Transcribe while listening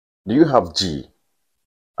Do you have G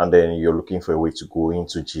and then you're looking for a way to go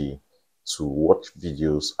into G to watch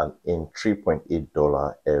videos and earn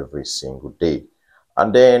 $3.8 every single day?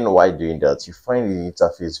 And then while doing that, you find the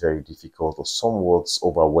interface very difficult or somewhat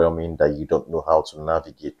overwhelming that you don't know how to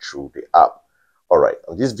navigate through the app. All right,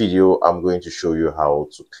 in this video, I'm going to show you how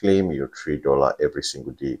to claim your $3 every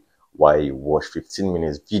single day while you watch 15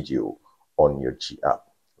 minutes video on your G app.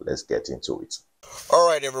 Let's get into it. All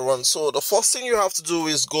right, everyone. So the first thing you have to do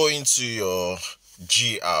is go into your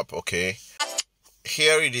G app, okay?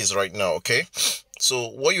 Here it is right now, okay? So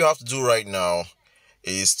what you have to do right now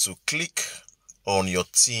is to click on your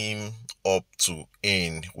team up to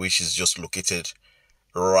in, which is just located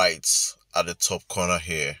right at the top corner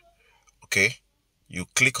here, okay? You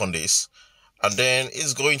click on this and then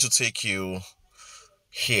it's going to take you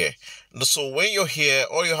here. So when you're here,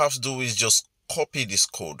 all you have to do is just copy this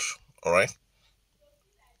code, all right?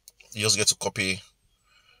 You just get to copy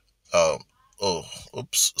oh,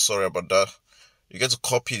 oops, sorry about that. You get to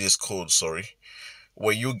copy this code, sorry.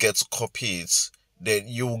 When you get to copy it, then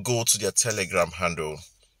you go to their Telegram handle.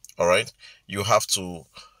 All right, you have to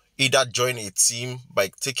either join a team by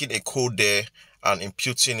taking a code there and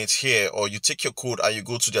imputing it here, or you take your code and you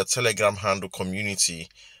go to their Telegram handle community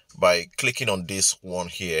by clicking on this one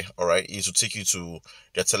here. All right, it will take you to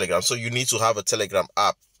their Telegram. So you need to have a Telegram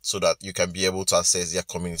app so that you can be able to access their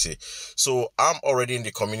community. So I'm already in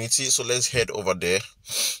the community, so let's head over there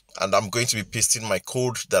and I'm going to be pasting my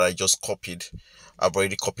code that I just copied. I've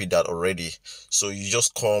already copied that already. So you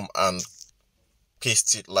just come and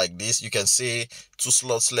paste it like this. You can say 2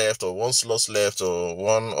 slots left or 1 slot left or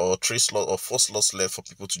 1 or 3 slots or 4 slots left for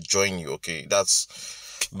people to join you. Okay,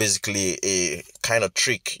 that's basically a kind of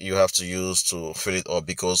trick you have to use to fill it up,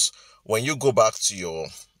 because when you go back to your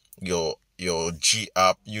G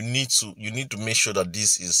app, you need to make sure that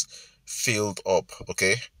this is filled up.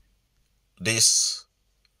 Okay, this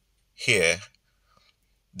here,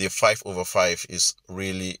 the 5/5 is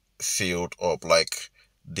really filled up like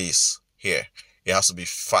this here. It has to be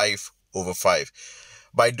 5/5.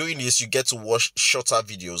 By doing this, you get to watch shorter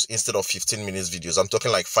videos instead of 15 minutes videos. I'm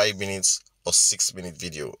talking like 5 minutes or 6 minute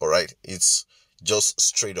video. All right, it's just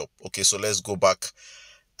straight up. Okay, so let's go back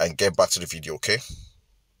and get back to the video. Okay,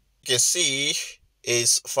 you can see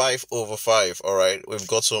it's 5/5. All right, we've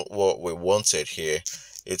got to what we wanted here.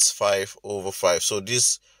 It's 5/5. So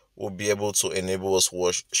this will be able to enable us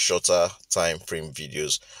watch shorter time frame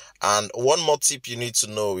videos. And one more tip you need to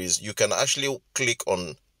know is you can actually click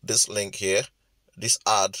on this link here. This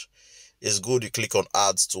ad is good. You click on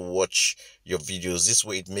ads to watch your videos. This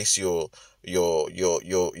way it makes your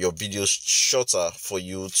videos shorter for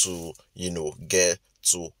you to get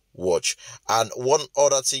to watch. And one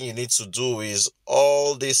other thing you need to do is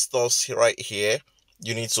all these stuffs right here,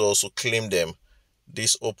 you need to also claim them.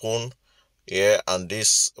 This open here and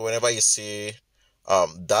this, whenever you see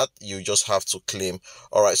that, you just have to claim.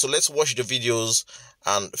 All right, so let's watch the videos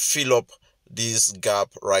and fill up this gap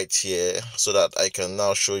right here so that I can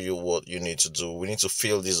now show you what you need to do. We need to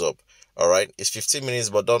fill this up. All right, it's 15 minutes,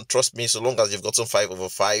 but don't trust me, so long as you've gotten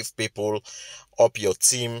 5/5 people up your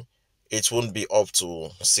team, it won't be up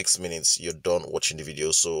to 6 minutes. You're done watching the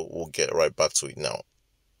video, so we'll get right back to it now.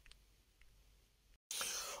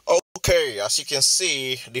 Okay, as you can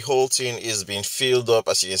see, the whole thing is being filled up.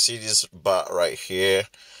 As you can see, this bar right here,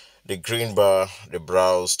 the green bar, the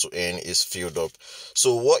browse to end, is filled up.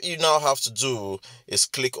 So what you now have to do is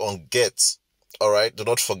click on get. All right, do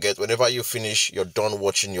not forget, whenever you finish, you're done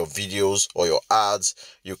watching your videos or your ads,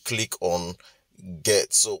 you click on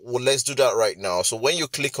get. So well, let's do that right now. So when you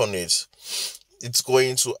click on it, it's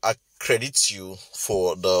going to accredit you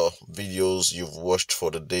for the videos you've watched for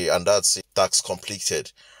the day, and that's it. Task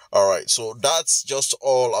completed. All right, so that's just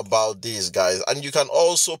all about this, guys. And you can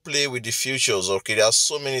also play with the features. Okay, there's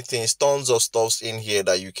so many things, tons of stuffs in here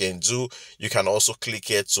that you can do. You can also click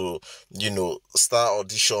here to start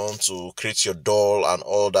audition, to create your doll and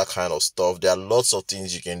all that kind of stuff. There are lots of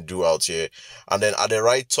things you can do out here. And then at the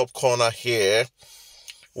right top corner here,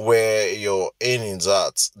 where your earnings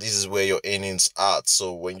at, this is where your earnings at.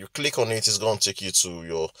 So when you click on it, it's going to take you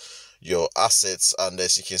to your assets, and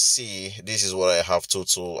as you can see, this is what I have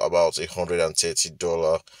total, about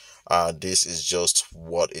 $130, and this is just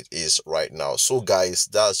what it is right now. So guys,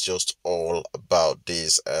 that's just all about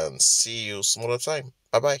this, and see you some other time.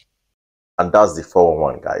 Bye bye. And that's the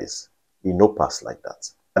 411, guys. You know, pass like that.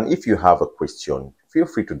 And if you have a question, feel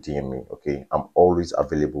free to DM me, okay? I'm always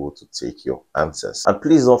available to take your answers. And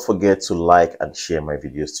please don't forget to like and share my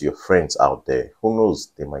videos to your friends out there. Who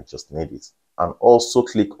knows, they might just need it. And also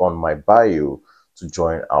click on my bio to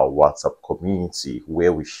join our WhatsApp community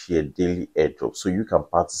where we share daily airdrops so you can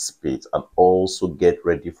participate and also get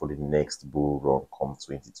ready for the next bull run come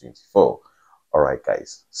 2024. All right,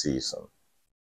 guys, see you soon.